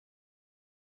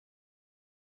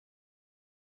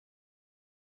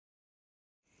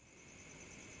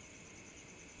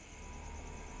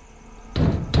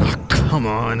Come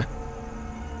on.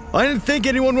 I didn't think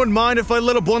anyone would mind if I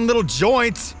lit up one little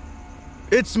joint.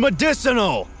 It's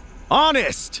medicinal.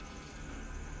 Honest.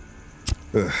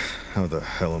 How the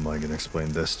hell am I gonna explain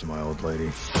this to my old lady?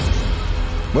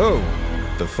 Whoa,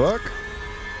 the fuck?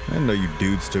 I didn't know you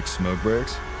dudes took smoke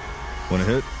breaks. Wanna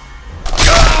hit?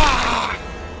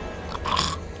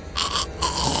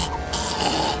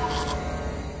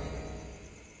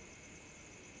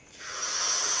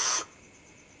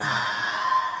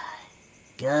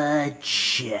 Good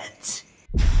shit.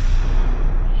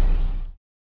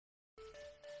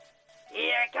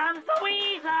 Here comes the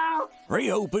Weasel!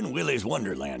 Reopen Willy's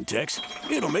Wonderland, Tex.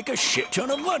 It'll make a shit ton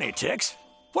of money, Tex.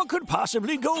 What could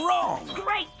possibly go wrong?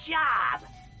 Great job!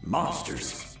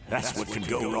 Monsters. That's what could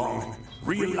go wrong.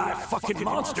 Real-life fucking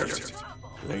monsters.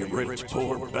 They ripped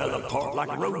poor Belle apart like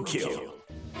roadkill.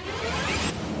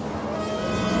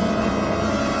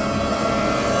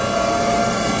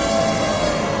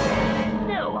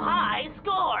 New high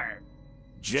score!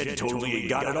 Jed told me he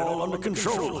got it all under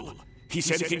control. He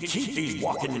said he could keep these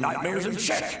walking nightmares in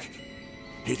check.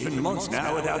 It's been months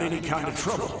now without any kind of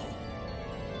trouble.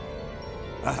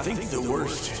 I think the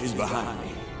worst is behind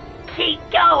me. Keep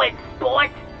going,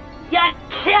 sport! You're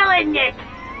killing it!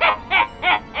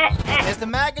 Mr.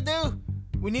 Macadoo,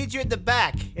 we need you at the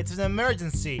back. It's an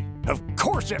emergency. Of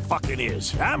course it fucking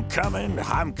is. I'm coming.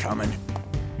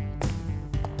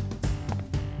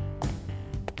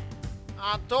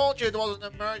 I told you it was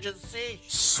an emergency.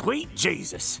 Sweet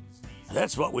Jesus.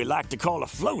 That's what we like to call a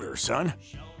floater, son.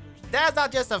 That's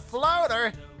not just a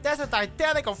floater. That's a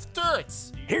Titanic of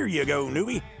sorts. Here you go,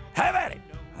 newbie. Have at it.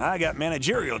 I got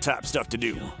managerial type stuff to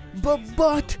do.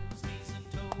 But...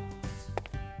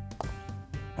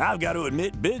 I've got to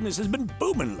admit, business has been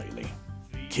booming lately.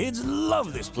 Kids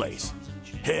love this place.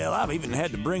 Hell, I've even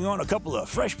had to bring on a couple of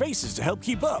fresh faces to help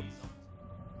keep up.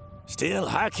 Still,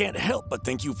 I can't help but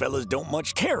think you fellas don't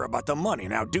much care about the money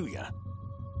now, do ya?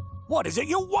 What is it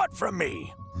you want from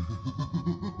me?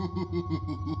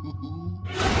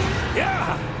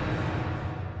 Yeah!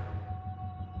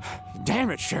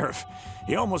 Damn it, Sheriff.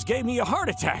 You almost gave me a heart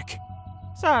attack.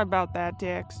 Sorry about that,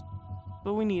 Tex.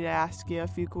 But we need to ask you a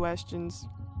few questions.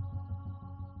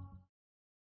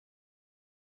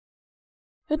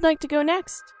 Who'd like to go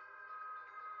next?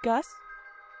 Gus,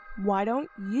 why don't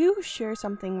you share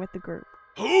something with the group?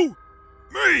 Who?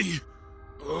 Me?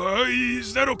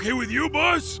 Is that okay with you,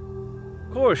 boss?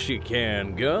 Of course you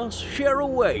can, Gus. Share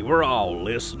away. We're all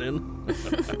listening.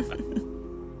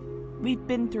 We've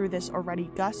been through this already,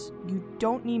 Gus. You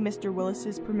don't need Mr.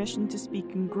 Willis's permission to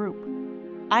speak in group.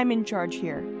 I'm in charge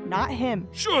here, not him.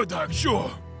 Sure, Doc,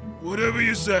 sure. Whatever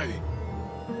you say.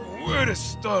 Where to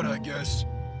start, I guess?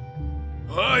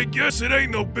 I guess it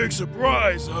ain't no big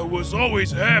surprise. I was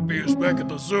always happiest back at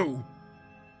the zoo.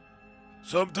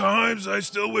 Sometimes I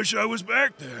still wish I was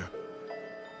back there.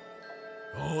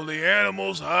 All the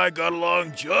animals I got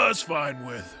along just fine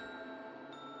with.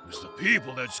 It was the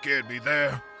people that scared me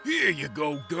there. Here you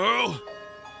go, girl.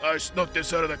 I snuck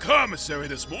this out of the commissary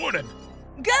this morning.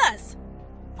 Gus,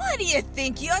 what do you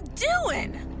think you're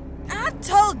doing? I've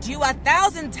told you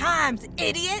 1,000 times,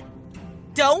 idiot.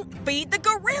 Don't feed the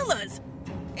gorillas.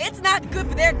 It's not good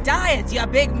for their diets, you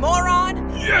big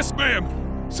moron. Yes,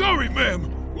 ma'am. Sorry,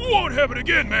 ma'am. Won't have it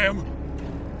again, ma'am.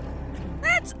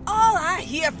 That's all I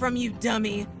hear from you,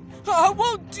 dummy. I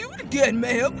won't do it again,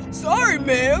 ma'am. Sorry,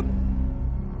 ma'am.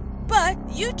 But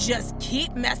you just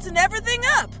keep messing everything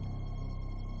up.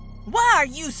 Why are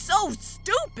you so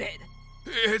stupid?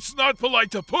 It's not polite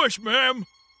to push, ma'am.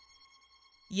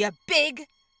 You big,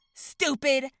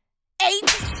 stupid ape.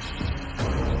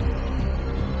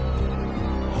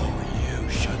 Oh, you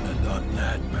shouldn't have done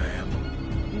that,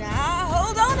 ma'am. Now,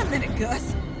 hold on a minute,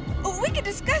 Gus. We can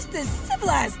discuss this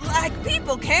civilized like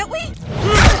people, can't we?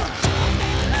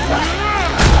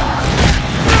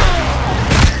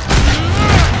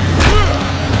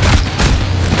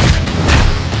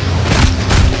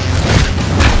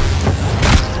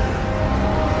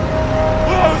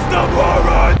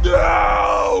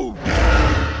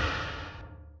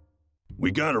 We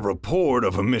got a report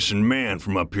of a missing man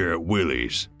from up here at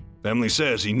Willy's. Family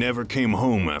says he never came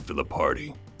home after the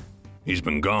party. He's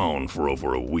been gone for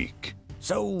over a week.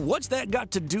 So what's that got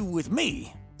to do with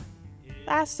me?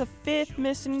 That's the 5th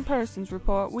missing persons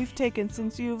report we've taken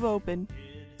since you've opened.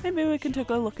 Maybe we can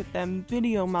take a look at them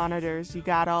video monitors you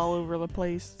got all over the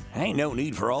place. Ain't no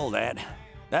need for all that.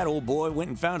 That old boy went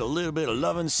and found a little bit of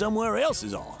loving somewhere else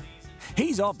is all.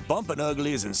 He's off bumping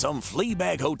uglies in some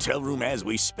fleabag hotel room as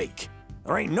we speak.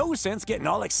 There ain't no sense getting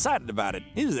all excited about it,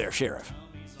 is there, Sheriff?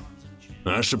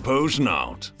 I suppose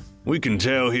not. We can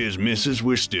tell his missus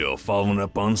we're still following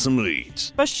up on some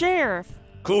leads. But Sheriff...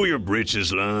 Cool your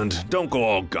britches, Lund. Don't go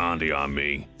all Gandhi on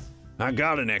me. I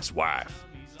got an ex-wife.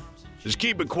 Just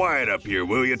keep it quiet up here,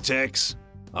 will you, Tex?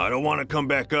 I don't want to come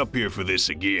back up here for this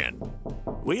again.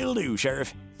 Will do,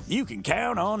 Sheriff. You can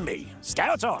count on me.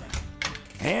 Scouts on it.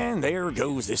 And there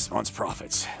goes this month's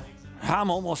profits. I'm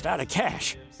almost out of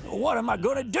cash. What am I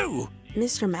gonna do?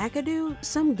 Mr. Macadoo,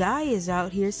 some guy is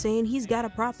out here saying he's got a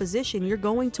proposition you're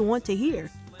going to want to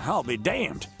hear. I'll be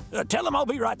damned. Tell him I'll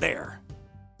be right there.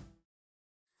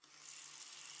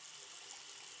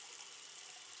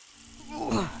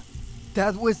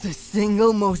 That was the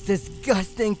single most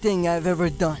disgusting thing I've ever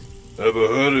done. Ever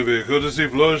heard of a courtesy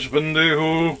flush,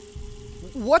 pendejo?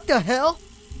 What the hell?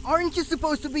 Aren't you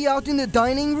supposed to be out in the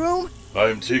dining room?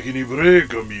 I'm taking a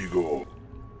break, amigo.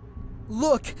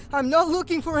 Look, I'm not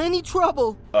looking for any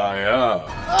trouble. I am.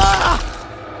 Ah!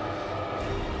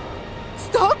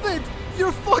 Stop it!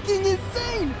 You're fucking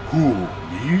insane! Who,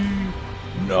 me?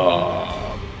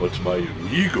 Nah, but my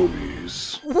amigo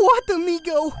is. What,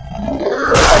 amigo?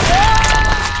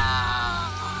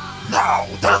 Now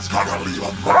that's gonna leave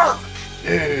a mark!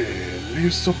 Hey,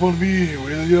 leave some on me,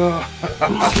 will ya?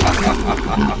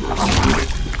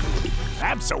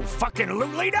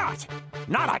 Abso-fucking-lutely not!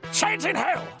 Not a chance in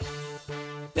hell!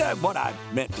 What I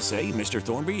meant to say, Mr.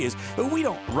 Thornby, is we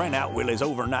don't rent out Willis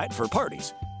overnight for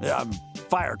parties.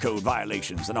 Fire code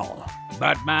violations and all.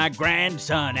 But my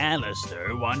grandson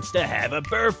Alistair wants to have a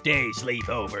birthday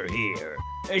sleepover here.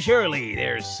 Surely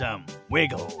there's some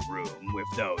wiggle room with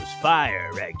those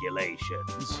fire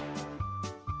regulations.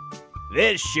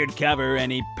 This should cover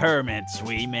any permits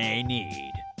we may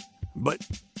need. But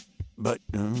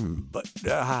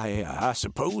I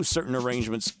suppose certain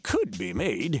arrangements could be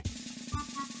made.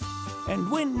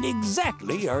 And when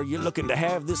exactly are you looking to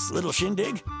have this little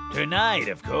shindig? Tonight,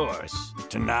 of course.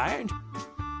 Tonight?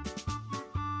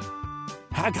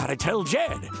 I gotta tell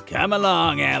Jed. Come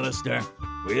along, Alistair.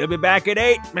 We'll be back at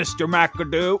 8, Mr.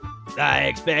 Macadoo. I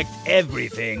expect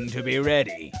everything to be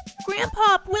ready.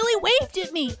 Grandpa, Willy waved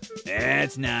at me.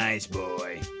 That's nice,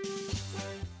 boy.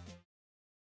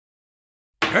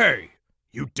 Hey,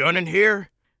 you done in here?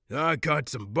 I got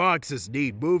some boxes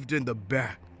need moved in the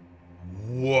back.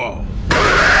 Whoa.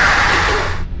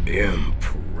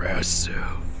 Impressive.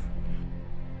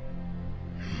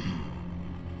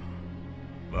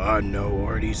 I know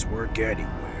Artie's work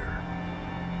anywhere.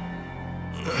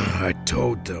 I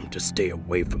told them to stay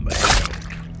away from the house.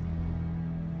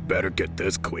 Better get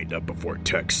this cleaned up before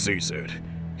Tex sees it.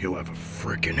 He'll have a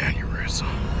freaking aneurysm.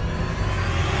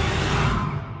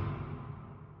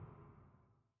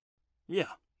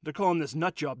 Yeah, they're calling this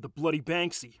nutjob the Bloody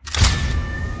Banksy.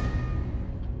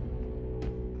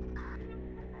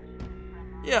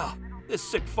 Yeah, this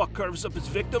sick fuck carves up his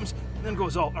victims, and then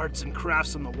goes all arts and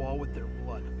crafts on the wall with their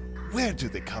blood. Where do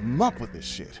they come up with this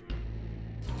shit?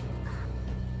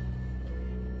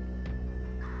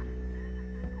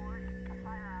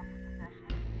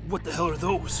 What the hell are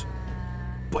those?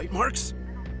 Bite marks?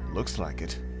 Looks like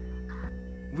it.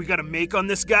 We got a make on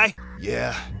this guy?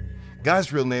 Yeah.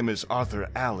 Guy's real name is Arthur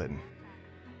Allen.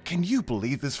 Can you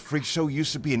believe this freak show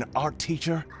used to be an art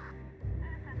teacher?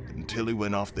 Until he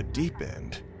went off the deep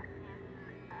end.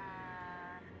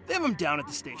 They have him down at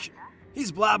the station.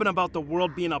 He's blabbing about the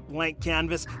world being a blank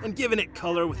canvas and giving it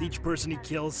color with each person he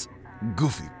kills.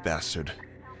 Goofy bastard.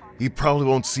 He probably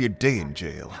won't see a day in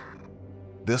jail.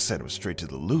 They'll send him straight to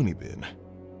the loony bin.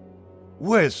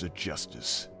 Where's the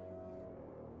justice?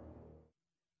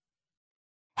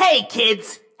 Hey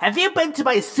kids, have you been to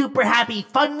my super happy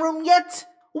fun room yet?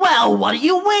 Well, what are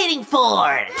you waiting for?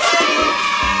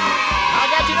 I'll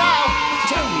get you now.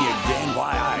 Tell me again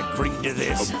why I agreed to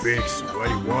this. A big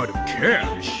sweaty wad of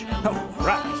cash. Oh,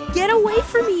 right. Get away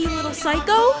from me, you little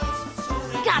psycho!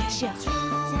 Gotcha.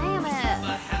 Damn it.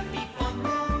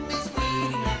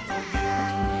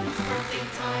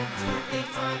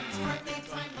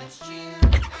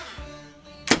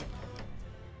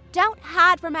 Don't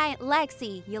hide from Aunt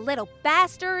Lexi, you little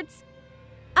bastards.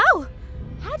 Oh,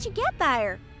 how'd you get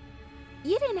there?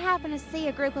 You didn't happen to see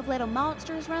a group of little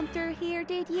monsters run through here,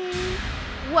 did you?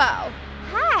 Whoa,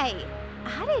 hey,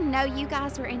 I didn't know you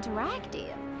guys were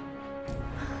interactive.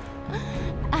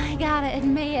 I gotta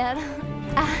admit,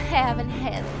 I haven't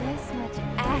had this much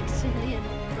action in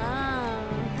a month.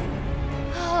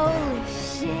 Holy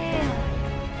shit.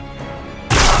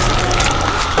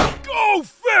 Go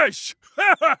fish!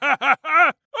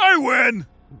 I win!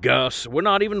 Gus, we're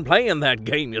not even playing that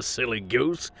game, you silly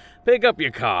goose. Pick up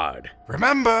your card.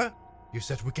 Remember, you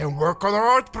said we can work on our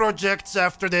art projects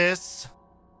after this.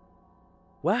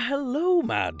 Why, hello,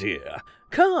 my dear.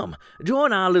 Come,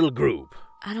 join our little group.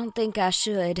 I don't think I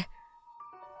should.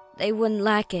 They wouldn't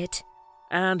like it.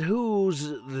 And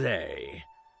who's they?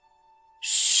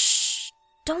 Shh!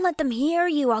 Don't let them hear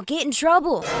you. I'll get in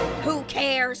trouble. Who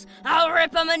cares? I'll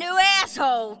rip them a new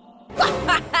asshole.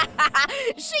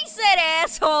 She said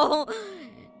asshole.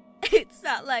 It's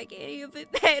not like any of it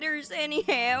matters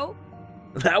anyhow.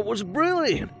 That was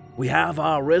brilliant. We have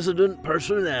our resident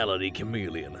personality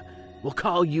chameleon. We'll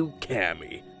call you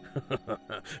Cammy.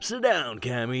 Sit down,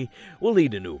 Cammy. We'll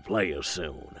need a new player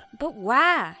soon. But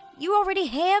why? You already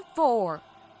have 4.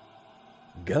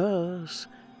 Gus,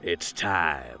 it's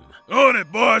time. On it,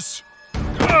 boss!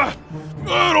 I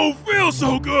don't feel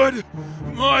so good!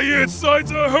 My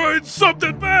insides are hurting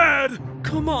something bad!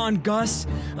 Come on, Gus.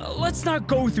 Let's not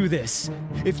go through this.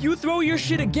 If you throw your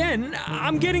shit again,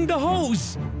 I'm getting the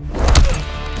hose.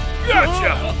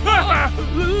 Gotcha!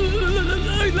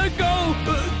 Let go!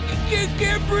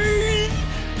 Can't breathe!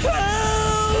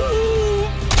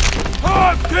 Help!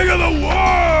 I'm king of the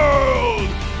world!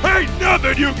 Ain't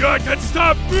nothing you got can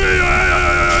stop me!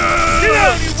 Get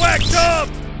down, you whack job!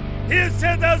 Here's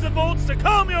 10,000 volts to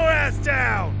calm your ass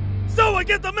down! Someone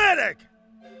get the medic!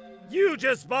 You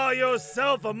just bought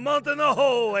yourself a month in the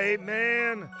hole,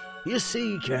 8-man! You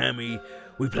see, Cammy,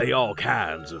 we play all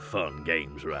kinds of fun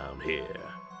games around here.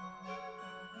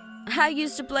 I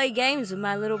used to play games with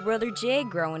my little brother Jay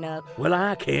growing up. Well,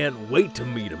 I can't wait to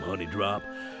meet him, Honey Drop.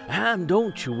 And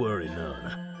don't you worry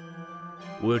none.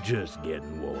 We're just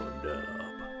getting warmed up.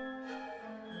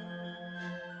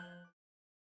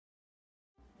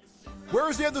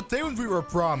 Where's the entertainment we were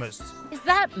promised? Is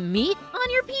that meat on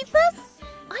your pizzas?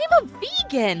 I'm a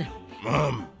vegan.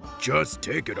 Mom, just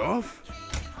take it off?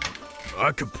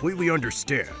 I completely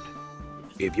understand.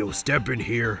 If you'll step in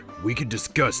here, we can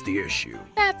discuss the issue.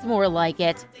 That's more like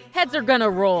it. Heads are gonna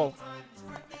roll.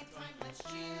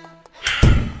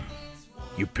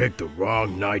 You picked the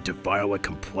wrong night to file a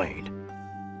complaint.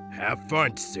 Have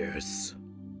fun, sis.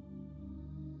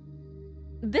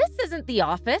 This isn't the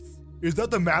office. Is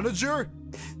that the manager?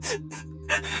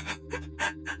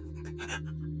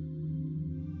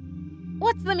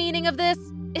 What's the meaning of this?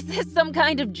 Is this some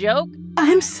kind of joke?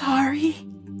 I'm sorry.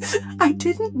 I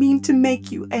didn't mean to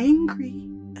make you angry.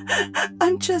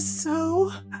 I'm just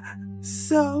so...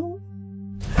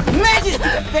 Magic!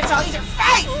 Bitch, I'll eat your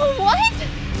face! What?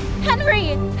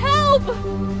 Henry, help!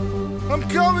 I'm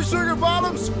coming, Sugar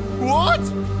Bottoms! What?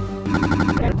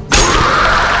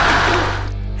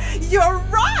 You're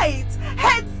right!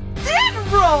 Heads did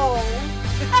roll!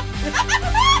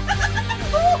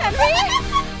 Henry?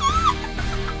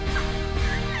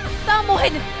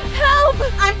 Someone, help!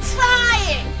 I'm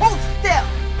trying! Hold still!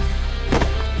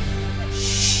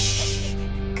 Shh!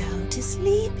 Go to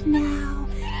sleep now.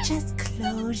 Just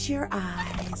close your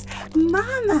eyes.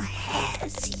 Mama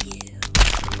has you.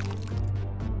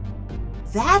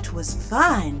 That was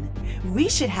fun. We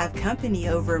should have company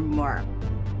over more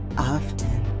often.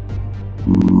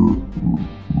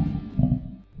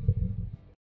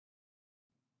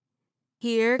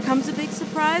 Here comes a big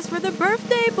surprise for the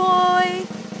birthday boy.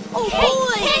 Oh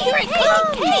boy!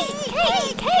 Cake!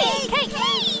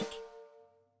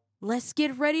 Let's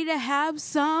get ready to have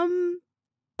some...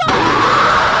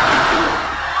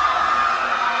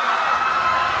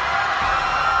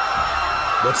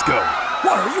 Let's go.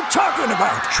 What are you talking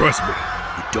about? Trust me,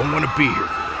 you don't want to be here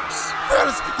for this.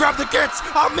 Fellas, grab the kids!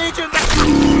 I'll meet you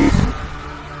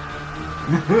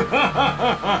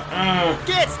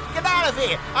Kids, get out of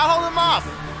here! I'll hold them off!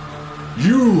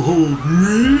 You hold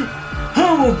me?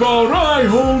 How about I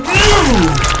hold you?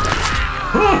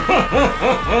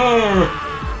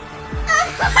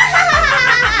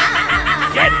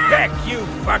 Get back, you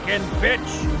fucking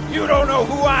bitch! You don't know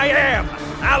who I am!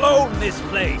 I'll own this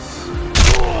place!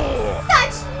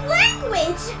 Such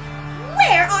language!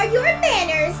 Where are your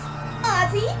manners?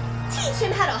 Ozzie, teach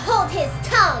him how to hold his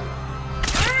tongue!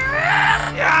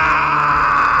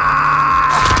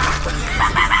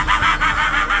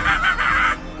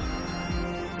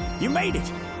 You made it!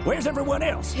 Where's everyone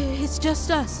else? It's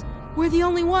just us. We're the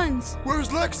only ones. Where's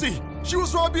Lexi? She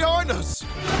was right behind us.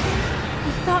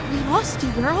 We thought we lost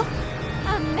you, girl.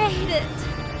 I made it.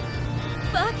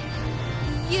 Fuck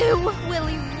you,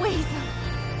 Willy Weasel.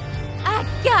 I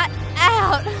got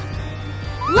out.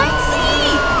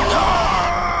 Lexi!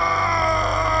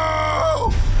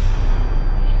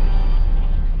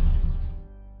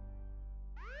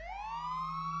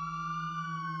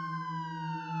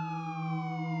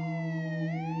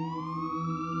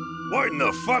 What in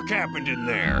the fuck happened in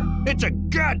there? It's a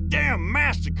goddamn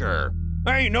massacre!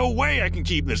 There ain't no way I can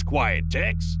keep this quiet,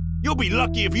 Tex. You'll be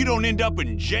lucky if you don't end up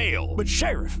in jail. But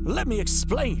Sheriff, let me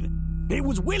explain. It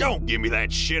was Willy. Don't give me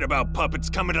that shit about puppets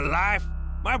coming to life.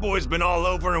 My boy's been all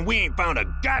over and we ain't found a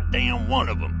goddamn one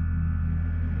of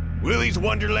them. Willy's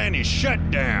Wonderland is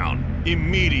shut down.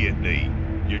 Immediately.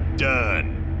 You're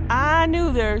done. I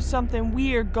knew there was something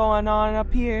weird going on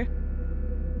up here.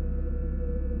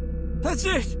 That's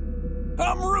it.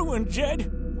 I'm ruined, Jed.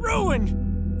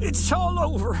 Ruined. It's all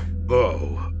over.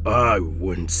 Oh, I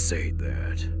wouldn't say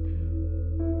that.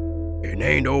 It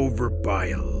ain't over by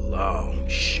a long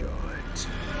shot.